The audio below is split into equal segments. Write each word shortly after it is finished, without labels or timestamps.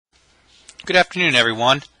Good afternoon,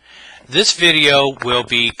 everyone. This video will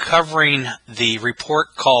be covering the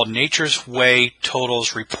report called Nature's Way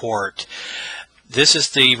Totals Report. This is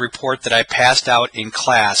the report that I passed out in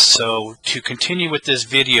class, so to continue with this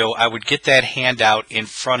video I would get that handout in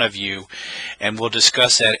front of you and we'll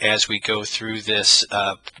discuss that as we go through this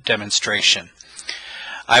demonstration.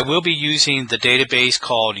 I will be using the database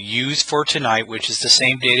called Use4Tonight, which is the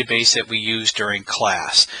same database that we used during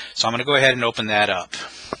class. So I'm going to go ahead and open that up.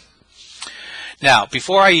 Now,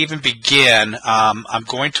 before I even begin, I'm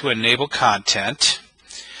going to enable content,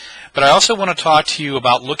 but I also want to talk to you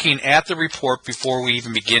about looking at the report before we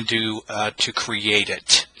even begin to create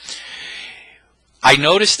it. I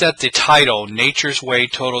noticed that the title, Nature's Way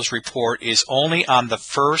Totals Report, is only on the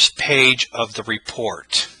first page of the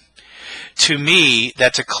report. To me,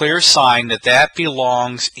 that's a clear sign that that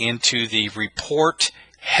belongs into the report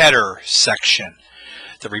header section.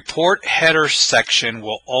 The report header section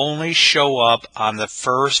will only show up on the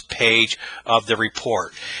first page of the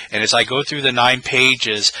report. And as I go through the 9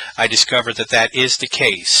 pages, I discovered that that is the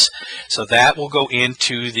case. So that will go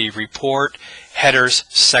into the report headers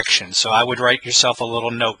section. So I would write yourself a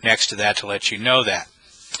little note next to that to let you know that.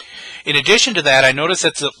 In addition to that, I noticed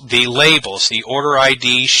that the labels, the order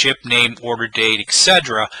ID, ship name, order date,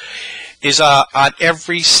 etc., is on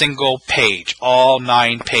every single page, all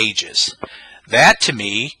 9 pages. That, to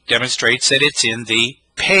me, demonstrates that it's in the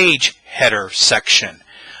page header section.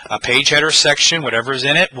 A page header section, whatever is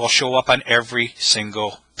in it, will show up on every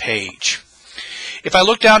single page. If I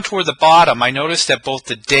look down toward the bottom, I notice that both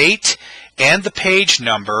the date and the page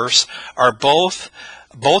numbers are both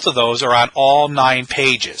of those are on all 9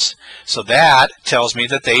 pages. So that tells me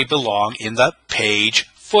that they belong in the page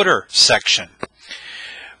footer section.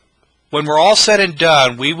 When we're all said and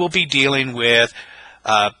done, we will be dealing with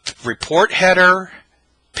report header,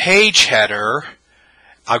 page header,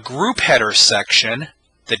 a group header section,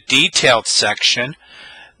 the detailed section,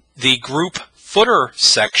 the group footer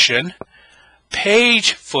section,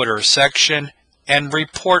 page footer section, and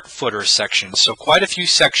report footer section. So quite a few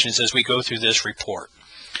sections as we go through this report.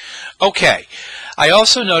 Okay, I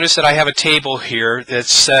also notice that I have a table here that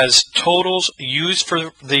says totals used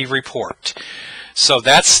for the report. So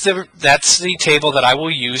that's the table that I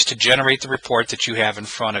will use to generate the report that you have in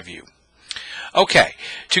front of you. Okay,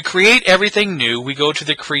 to create everything new, we go to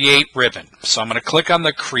the Create ribbon. So I'm going to click on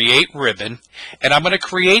the Create ribbon, and I'm going to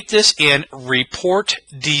create this in Report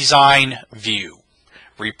Design View.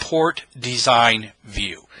 Report Design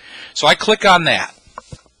View. So I click on that.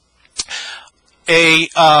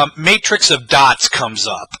 A matrix of dots comes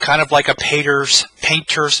up, kind of like a painter's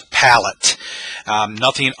palette.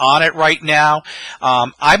 Nothing on it right now.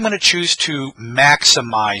 I'm going to choose to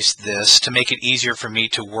maximize this to make it easier for me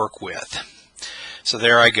to work with. So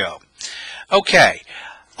there I go. Okay,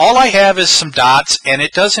 all I have is some dots, and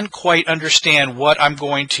it doesn't quite understand what I'm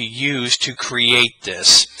going to use to create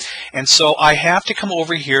this. And so I have to come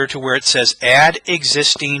over here to where it says Add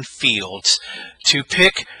Existing Fields to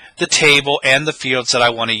pick the table and the fields that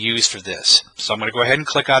I want to use for this. So I'm going to go ahead and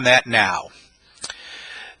click on that now.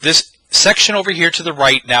 This section over here to the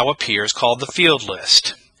right now appears called the field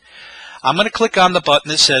list. I'm going to click on the button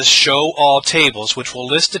that says Show All Tables, which will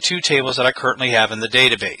list the 2 tables that I currently have in the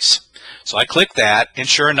database. So I click that, and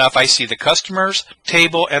sure enough I see the customers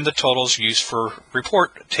table and the totals used for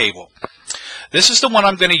report table. This is the one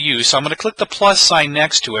I'm going to use, so I'm going to click the plus sign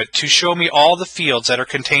next to it to show me all the fields that are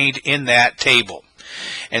contained in that table.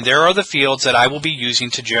 And there are the fields that I will be using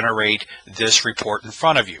to generate this report in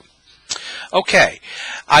front of you. Okay,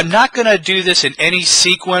 I'm not going to do this in any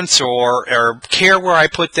sequence or care where I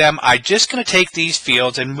put them. I'm just going to take these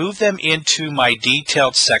fields and move them into my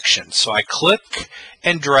detailed section. So I click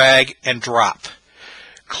and drag and drop.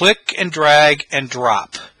 Click and drag and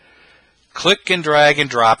drop. Click and drag and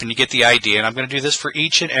drop, and you get the idea. And I'm going to do this for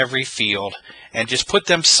each and every field and just put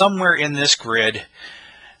them somewhere in this grid.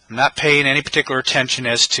 I'm not paying any particular attention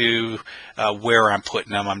as to where I'm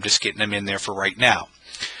putting them. I'm just getting them in there for right now.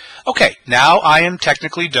 Okay, now I am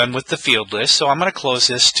technically done with the field list, so I'm going to close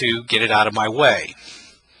this to get it out of my way.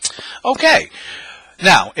 Okay,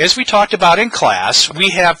 now as we talked about in class, we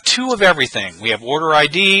have 2 of everything. We have order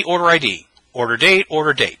ID, order date,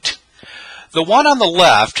 order date. The one on the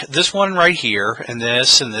left, this one right here, and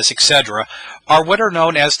this, etc., are what are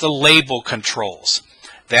known as the label controls.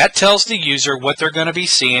 That tells the user what they're going to be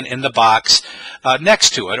seeing in the box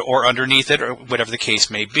next to it or underneath it or whatever the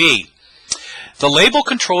case may be. The label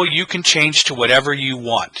control you can change to whatever you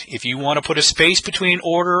want. If you want to put a space between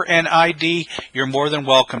order and ID, you're more than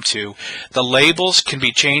welcome to. The labels can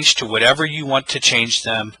be changed to whatever you want to change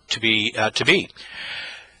them to be.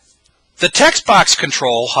 The text box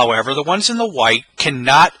control, however, the ones in the white,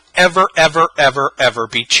 cannot ever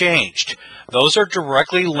be changed. Those are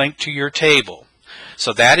directly linked to your table.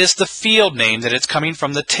 So that is the field name that it's coming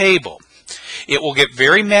from the table. It will get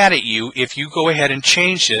very mad at you if you go ahead and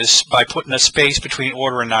change this by putting a space between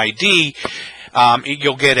order and ID.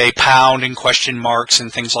 You'll get a pound and question marks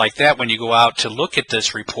and things like that when you go out to look at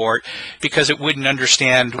this report, because it wouldn't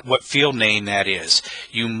understand what field name that is.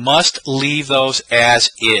 You must leave those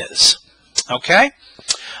as is. Okay?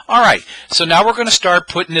 Alright, so now we're going to start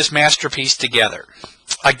putting this masterpiece together.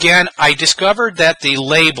 Again, I discovered that the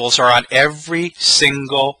labels are on every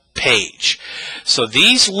single page. So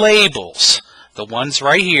these labels, the ones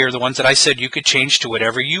right here, the ones that I said you could change to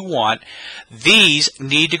whatever you want, these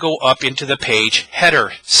need to go up into the page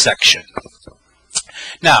header section.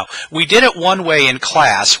 Now, we did it one way in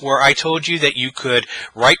class where I told you that you could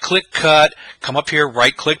right-click cut, come up here,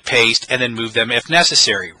 right-click paste, and then move them if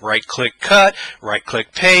necessary. Right-click cut,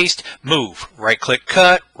 right-click paste, move. Right-click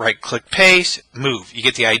cut, right-click paste, move. You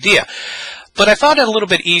get the idea. But I found a little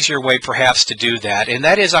bit easier way perhaps to do that, and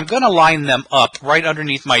that is I'm going to line them up right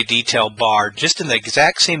underneath my detail bar just in the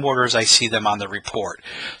exact same order as I see them on the report.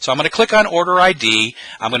 So I'm going to click on Order ID.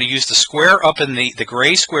 I'm going to use the square up in the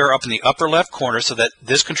gray square up in the upper left corner so that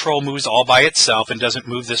this control moves all by itself and doesn't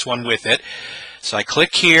move this one with it. So I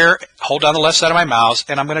click here, hold down the left side of my mouse,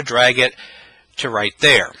 and I'm going to drag it to right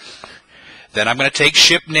there. Then I'm going to take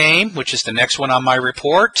Ship Name, which is the next one on my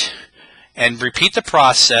report, and repeat the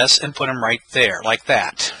process and put them right there, like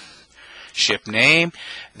that. Ship name.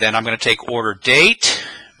 Then I'm going to take order date,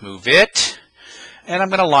 move it, and I'm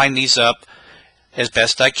going to line these up as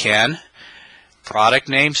best I can. Product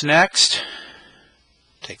names next.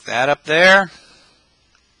 Take that up there.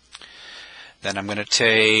 Then I'm going to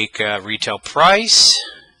take retail price.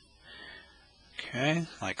 Okay,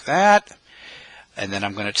 like that. And then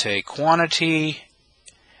I'm going to take quantity.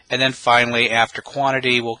 And then finally, after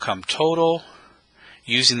quantity will come total,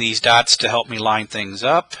 using these dots to help me line things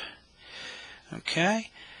up.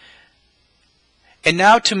 Okay. And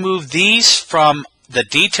now to move these from the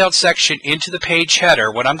detailed section into the page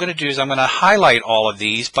header, what I'm going to do is I'm going to highlight all of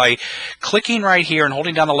these by clicking right here and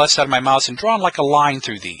holding down the left side of my mouse and drawing like a line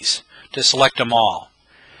through these to select them all.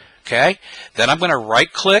 Okay. Then I'm going to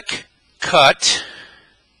right-click, cut,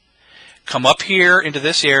 come up here into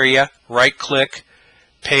this area, right-click,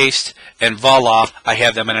 paste, and voila, I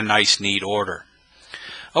have them in a nice, neat order.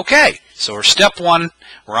 Okay, so we're step one,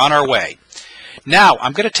 we're on our way. Now,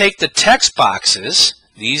 I'm going to take the text boxes,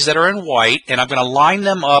 these that are in white, and I'm going to line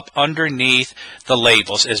them up underneath the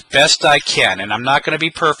labels as best I can. And I'm not going to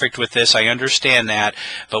be perfect with this, I understand that,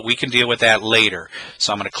 but we can deal with that later.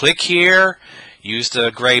 So I'm going to click here, use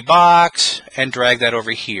the gray box, and drag that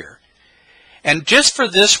over here. And just for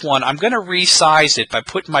this one, I'm going to resize it by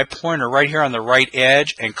putting my pointer right here on the right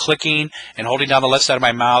edge and clicking and holding down the left side of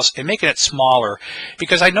my mouse and making it smaller,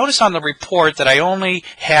 because I noticed on the report that I only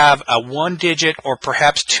have a 1-digit or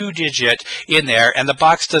perhaps 2-digit in there, and the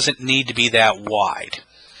box doesn't need to be that wide.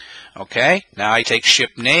 Okay, now I take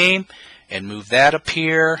ship name and move that up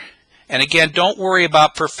here. And again, don't worry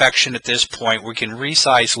about perfection at this point. We can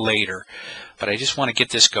resize later, but I just want to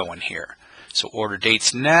get this going here. So order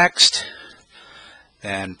dates next.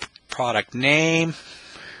 Then product name,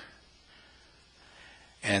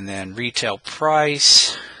 and then retail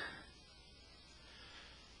price,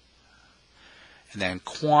 and then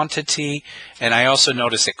quantity. And I also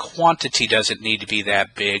notice that quantity doesn't need to be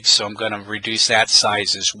that big, so I'm going to reduce that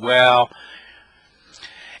size as well.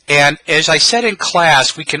 And as I said in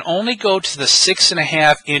class, we can only go to the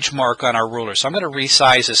 6.5-inch mark on our ruler. So I'm going to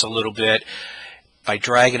resize this a little bit by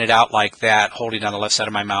dragging it out like that, holding down the left side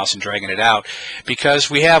of my mouse and dragging it out,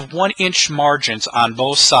 because we have 1-inch margins on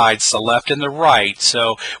both sides, the left and the right.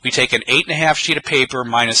 So we take an 8.5 sheet of paper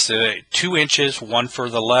minus the 2 inches, one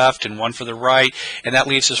for the left and one for the right, and that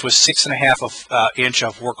leaves us with 6.5 inch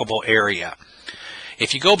of workable area.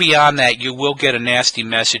 If you go beyond that, you will get a nasty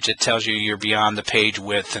message that tells you you're beyond the page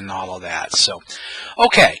width and all of that. So,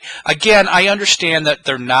 okay, again, I understand that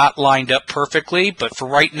they're not lined up perfectly, but for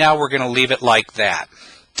right now, we're going to leave it like that.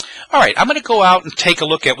 All right, I'm going to go out and take a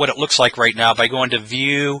look at what it looks like right now by going to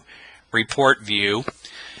View, Report View.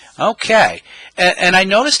 Okay, and I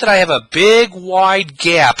noticed that I have a big, wide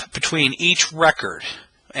gap between each record.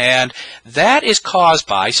 And that is caused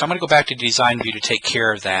by, so I'm going to go back to Design View to take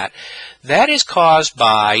care of that. That is caused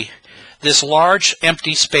by this large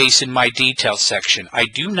empty space in my detail section. I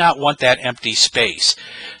do not want that empty space.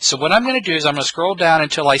 So what I'm going to do is I'm going to scroll down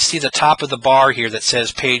until I see the top of the bar here that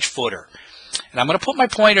says Page Footer. And I'm going to put my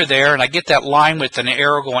pointer there, and I get that line with an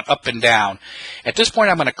arrow going up and down. At this point,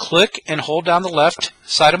 I'm going to click and hold down the left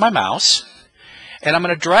side of my mouse, and I'm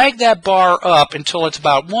going to drag that bar up until it's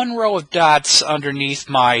about one row of dots underneath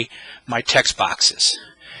my text boxes.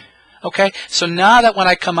 Okay, so now that when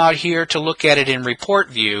I come out here to look at it in report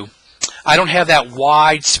view, I don't have that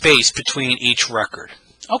wide space between each record.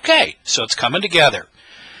 Okay, so it's coming together.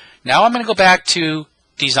 Now I'm going to go back to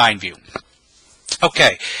design view.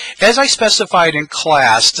 Okay, as I specified in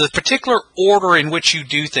class, the particular order in which you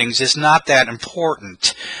do things is not that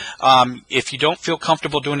important. If you don't feel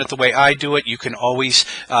comfortable doing it the way I do it, you can always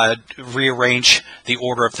rearrange the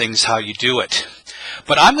order of things how you do it.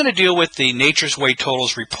 But I'm going to deal with the Nature's Way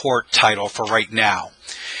Totals report title for right now.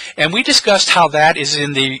 And we discussed how that is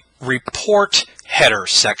in the report header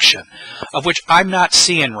section, of which I'm not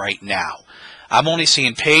seeing right now. I'm only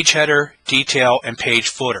seeing page header, detail, and page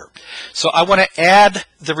footer. So I want to add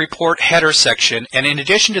the report header section, and in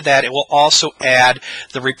addition to that, it will also add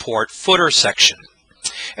the report footer section.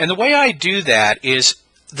 And the way I do that is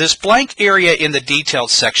this blank area in the detailed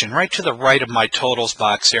section, right to the right of my totals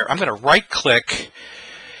box here, I'm going to right click,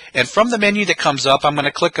 and from the menu that comes up, I'm going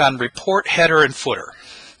to click on report header and footer.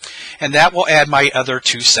 And that will add my other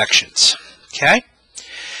two sections. Okay?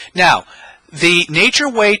 Now, the Nature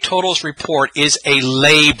Way Totals report is a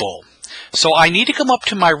label. So I need to come up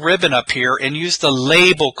to my ribbon up here and use the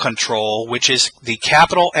label control, which is the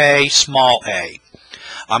capital A, small a.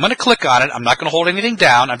 I'm going to click on it. I'm not going to hold anything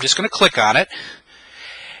down. I'm just going to click on it.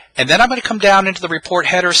 And then I'm going to come down into the report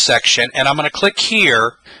header section, and I'm going to click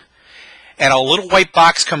here, and a little white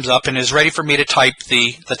box comes up and is ready for me to type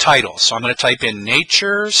the title. So I'm going to type in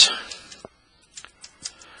Nature's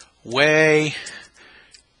Way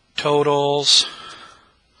Totals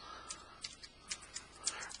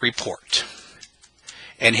report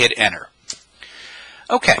and hit enter.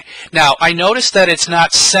 Okay, now I noticed that it's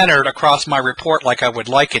not centered across my report like I would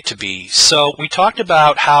like it to be. So we talked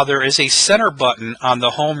about how there is a center button on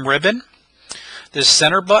the home ribbon, this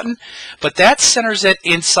center button, but that centers it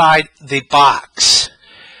inside the box.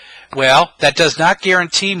 Well, that does not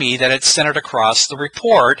guarantee me that it's centered across the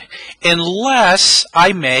report unless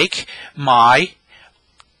I make my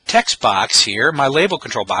text box here, my label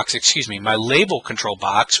control box, my label control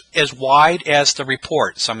box as wide as the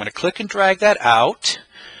report. So I'm going to click and drag that out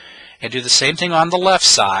and do the same thing on the left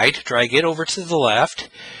side, drag it over to the left.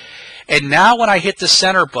 And now when I hit the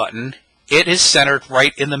center button, it is centered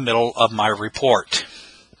right in the middle of my report.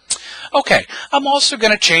 Okay, I'm also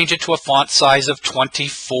going to change it to a font size of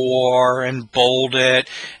 24 and bold it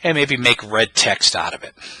and maybe make red text out of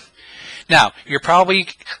it. Now, you're probably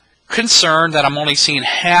concerned that I'm only seeing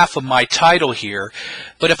half of my title here,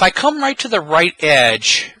 but if I come right to the right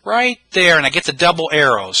edge, right there, and I get the double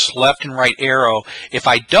arrows, left and right arrow, if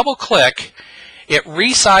I double click, it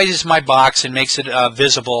resizes my box and makes it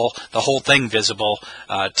visible, the whole thing visible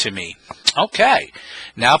to me. Okay,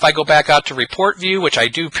 now if I go back out to report view, which I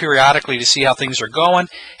do periodically to see how things are going,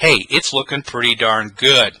 hey, it's looking pretty darn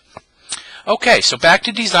good. Okay, so back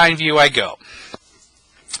to design view I go.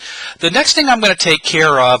 The next thing I'm going to take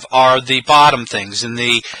care of are the bottom things in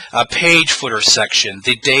the page footer section,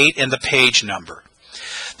 the date and the page number.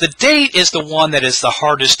 The date is the one that is the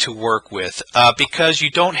hardest to work with because you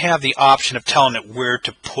don't have the option of telling it where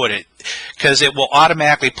to put it, because it will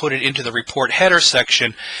automatically put it into the report header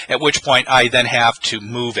section, at which point I then have to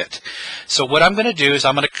move it. So what I'm going to do is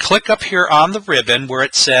I'm going to click up here on the ribbon where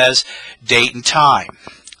it says date and time.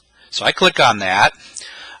 So I click on that.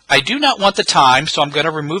 I do not want the time, so I'm going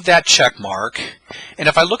to remove that check mark. And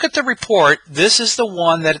if I look at the report, this is the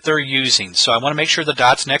one that they're using. So I want to make sure the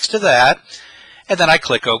dot's next to that, and then I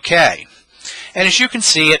click OK. And as you can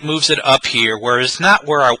see, it moves it up here, which is not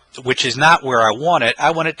where I want it.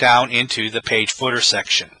 I want it down into the page footer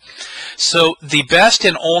section. So the best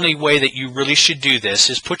and only way that you really should do this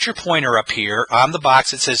is put your pointer up here on the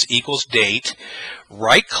box that says equals date,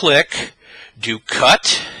 right click, do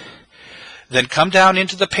cut, then come down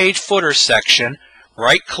into the page footer section,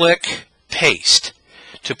 right click, paste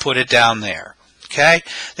to put it down there. Okay?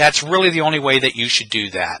 That's really the only way that you should do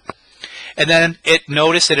that. And then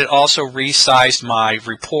notice that it also resized my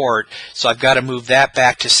report, so I've got to move that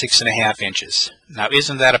back to 6.5 inches. Now,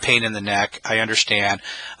 isn't that a pain in the neck? I understand,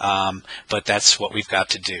 but that's what we've got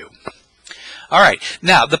to do. All right,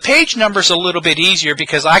 now the page number is a little bit easier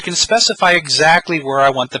because I can specify exactly where I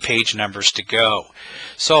want the page numbers to go.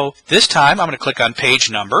 So this time I'm going to click on page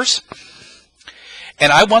numbers,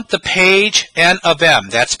 and I want the page N of M.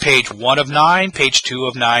 That's page 1 of 9, page 2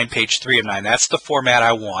 of 9, page 3 of 9. That's the format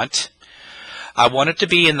I want. I want it to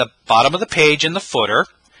be in the bottom of the page in the footer,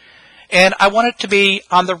 and I want it to be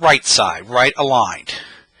on the right side, right aligned.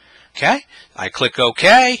 Okay, I click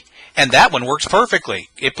OK, and that one works perfectly.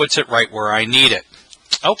 It puts it right where I need it.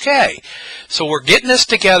 Okay, so we're getting this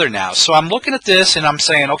together now. So I'm looking at this and I'm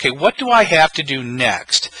saying, okay, what do I have to do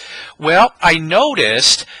next? Well, I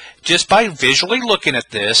noticed just by visually looking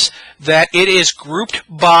at this that it is grouped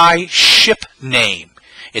by ship name.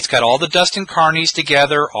 It's got all the Dustin Carneys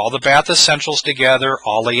together, all the Bath Essentials together,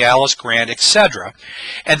 all the Alice Grant, etc.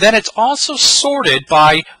 And then it's also sorted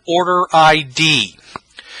by order ID.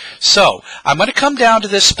 So I'm going to come down to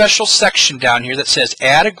this special section down here that says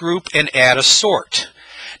add a group and add a sort.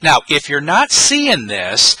 Now, if you're not seeing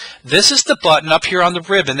this, this is the button up here on the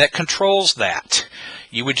ribbon that controls that.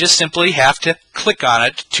 You would just simply have to click on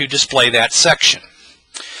it to display that section.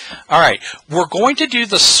 All right, we're going to do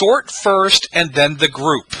the sort first and then the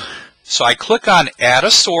group. So I click on add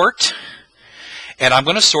a sort, and I'm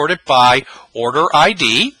going to sort it by order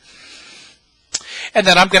ID. And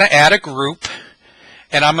then I'm going to add a group,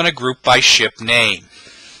 and I'm going to group by ship name.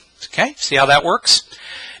 Okay, see how that works?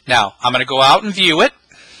 Now, I'm going to go out and view it.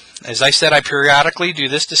 As I said, I periodically do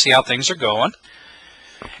this to see how things are going.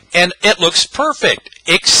 And it looks perfect,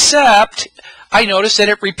 except I notice that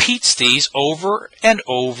it repeats these over and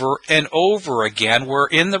over and over again, where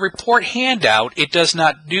in the report handout, it does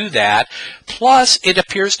not do that. Plus, it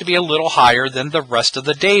appears to be a little higher than the rest of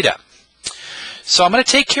the data. So I'm going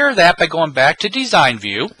to take care of that by going back to Design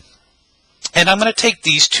View. And I'm going to take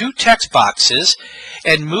these two text boxes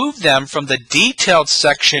and move them from the detailed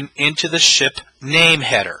section into the ship name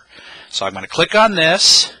header. So I'm going to click on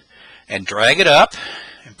this and drag it up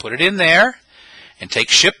and put it in there and take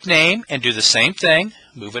ship name and do the same thing.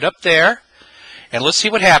 Move it up there. And let's see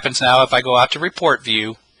what happens now if I go out to report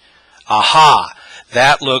view. Aha!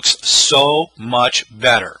 That looks so much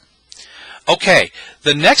better. Okay,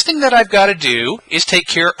 the next thing that I've got to do is take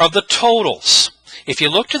care of the totals. If you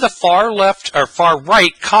look to the far left or far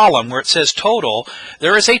right column where it says total,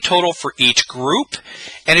 there is a total for each group.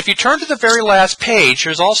 And if you turn to the very last page,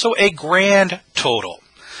 there's also a grand total.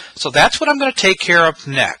 So that's what I'm going to take care of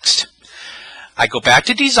next. I go back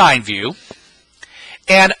to Design View,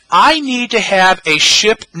 and I need to have a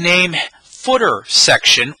ship name footer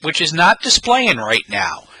section, which is not displaying right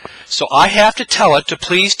now. So I have to tell it to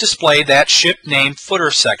please display that ship name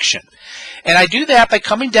footer section. And I do that by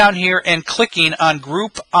coming down here and clicking on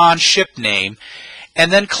Group on Ship Name,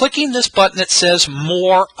 and then clicking this button that says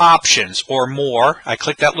More Options, or More. I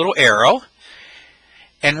click that little arrow.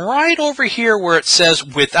 And right over here where it says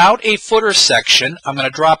Without a Footer Section, I'm going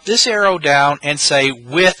to drop this arrow down and say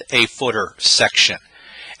With a Footer Section.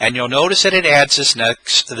 And you'll notice that it adds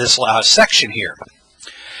this section here.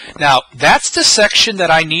 Now, that's the section that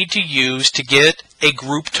I need to use to get a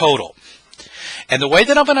group total. And the way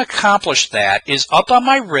that I'm going to accomplish that is up on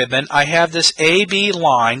my ribbon, I have this AB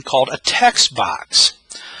line called a text box.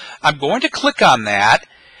 I'm going to click on that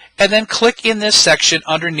and then click in this section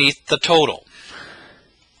underneath the total.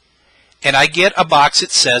 And I get a box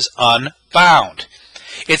that says Unbound.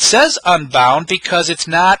 It says Unbound because it's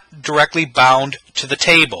not directly bound to the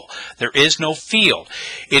table. There is no field.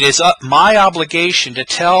 It is my obligation to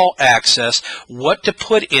tell Access what to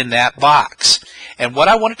put in that box. And what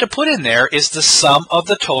I wanted to put in there is the sum of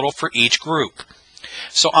the total for each group.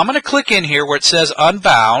 So I'm going to click in here where it says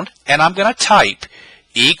Unbound, and I'm going to type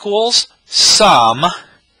equals sum,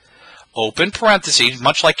 open parentheses,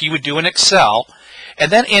 much like you would do in Excel,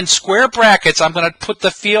 and then in square brackets I'm going to put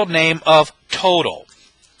the field name of total.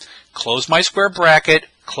 Close my square bracket,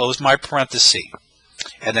 close my parenthesis,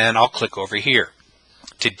 and then I'll click over here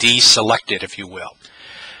to deselect it, if you will.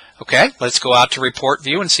 Okay, let's go out to report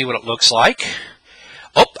view and see what it looks like.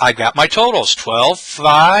 Oh, I got my totals, 12,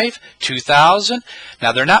 5, 2,000.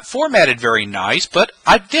 Now, they're not formatted very nice, but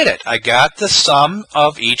I did it. I got the sum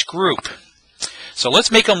of each group. So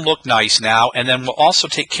let's make them look nice now, and then we'll also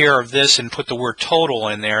take care of this and put the word total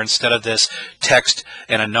in there instead of this text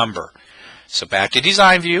and a number. So back to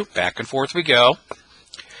Design View, back and forth we go.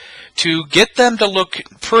 To get them to look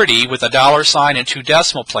pretty with a $sign and 2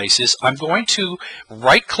 decimal places, I'm going to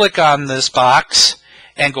right-click on this box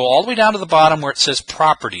and go all the way down to the bottom where it says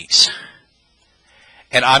Properties.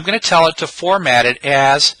 And I'm going to tell it to format it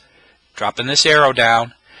as, dropping this arrow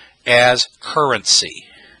down, as currency.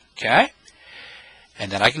 Okay?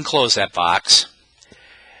 And then I can close that box.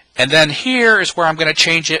 And then here is where I'm going to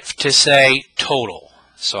change it to say total.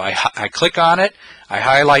 So I click on it, I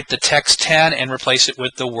highlight the text 10 and replace it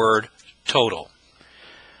with the word total.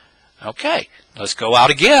 Okay, let's go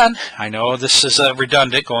out again. I know this is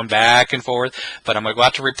redundant, going back and forth, but I'm going to go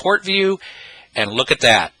out to report view and look at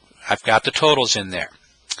that. I've got the totals in there.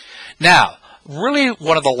 Now, really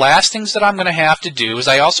one of the last things that I'm going to have to do is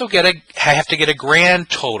I also have to get a grand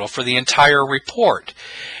total for the entire report.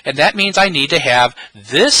 And that means I need to have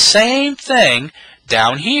this same thing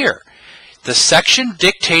down here. The section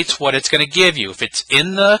dictates what it's going to give you. If it's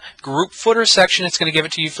in the group footer section, it's going to give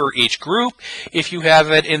it to you for each group. If you have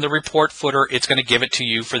it in the report footer, it's going to give it to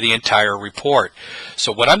you for the entire report.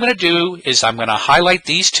 So what I'm going to do is I'm going to highlight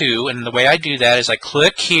these two, and the way I do that is I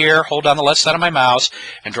click here, hold down the left side of my mouse,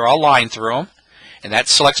 and draw a line through them, and that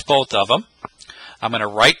selects both of them. I'm going to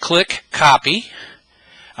right-click Copy.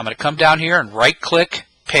 I'm going to come down here and right-click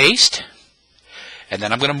Paste, and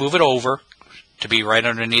then I'm going to move it over to be right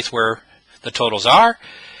underneath where the totals are,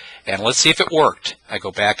 and let's see if it worked. I go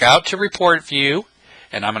back out to Report View,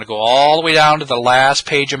 and I'm going to go all the way down to the last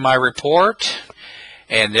page of my report,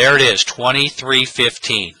 and there it is,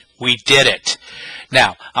 2315. We did it.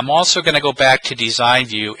 Now, I'm also going to go back to Design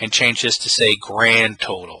View and change this to say Grand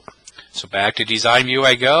Total. So back to Design View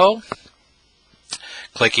I go,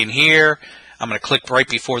 click in here. I'm going to click right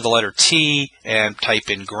before the letter T and type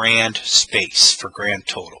in Grand Space for Grand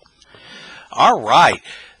Total. All right.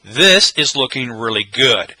 This is looking really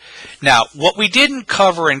good. Now, what we didn't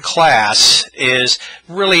cover in class is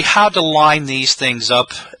really how to line these things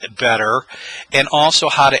up better, and also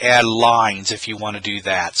how to add lines if you want to do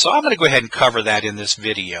that. So I'm going to go ahead and cover that in this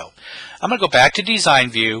video. I'm going to go back to Design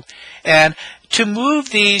View, and to move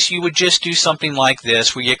these, you would just do something like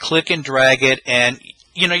this, where you click and drag it, and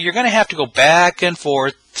you're going to have to go back and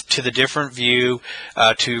forth to the different view,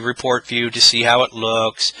 to Report View, to see how it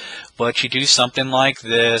looks. But you do something like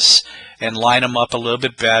this and line them up a little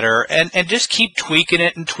bit better, and just keep tweaking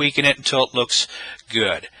it until it looks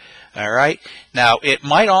good. All right. Now, it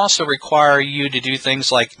might also require you to do things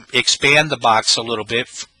like expand the box a little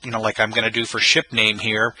bit, like I'm going to do for ship name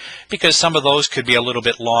here, because some of those could be a little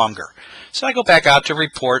bit longer. So I go back out to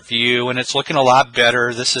Report View, and it's looking a lot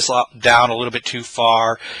better. This is down a little bit too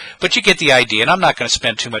far, but you get the idea, and I'm not going to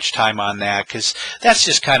spend too much time on that because that's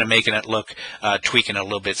just kind of making it look, tweaking it a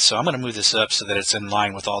little bit. So I'm going to move this up so that it's in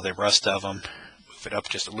line with all the rest of them. Move it up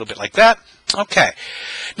just a little bit like that. Okay.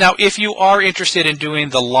 Now, if you are interested in doing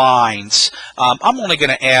the lines, I'm only going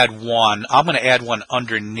to add one. I'm going to add one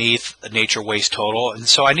underneath the Nature Waste Total, and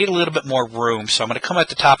so I need a little bit more room. So I'm going to come at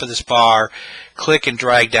the top of this bar, click and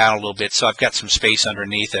drag down a little bit so I've got some space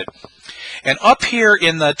underneath it. And up here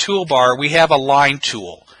in the toolbar, we have a line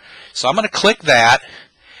tool. So I'm going to click that,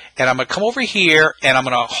 and I'm going to come over here, and I'm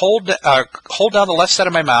going to hold down the left side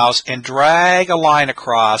of my mouse and drag a line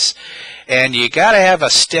across. And you got to have a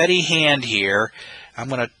steady hand here. I'm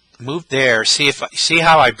going to move there. See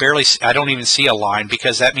how I don't even see a line,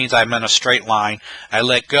 because that means I'm in a straight line. I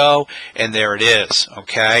let go, and there it is.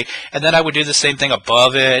 Okay, and then I would do the same thing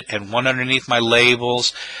above it and one underneath my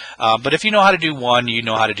labels. But if you know how to do one, you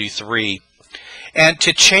know how to do three. And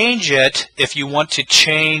to change it, if you want to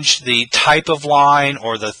change the type of line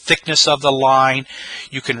or the thickness of the line,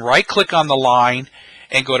 you can right-click on the line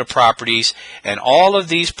and go to Properties, and all of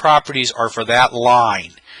these properties are for that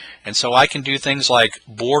line. And so I can do things like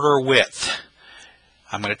border width.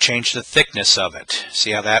 I'm going to change the thickness of it.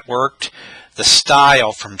 See how that worked? The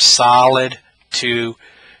style from solid to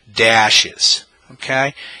dashes.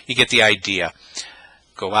 Okay? You get the idea.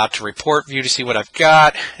 Go out to Report View to see what I've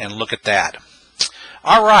got, and look at that.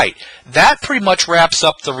 All right, that pretty much wraps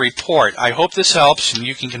up the report. I hope this helps, and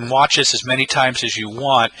you can watch this as many times as you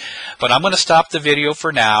want, but I'm going to stop the video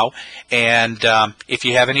for now, and if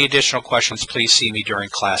you have any additional questions, please see me during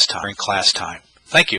class time. Thank you.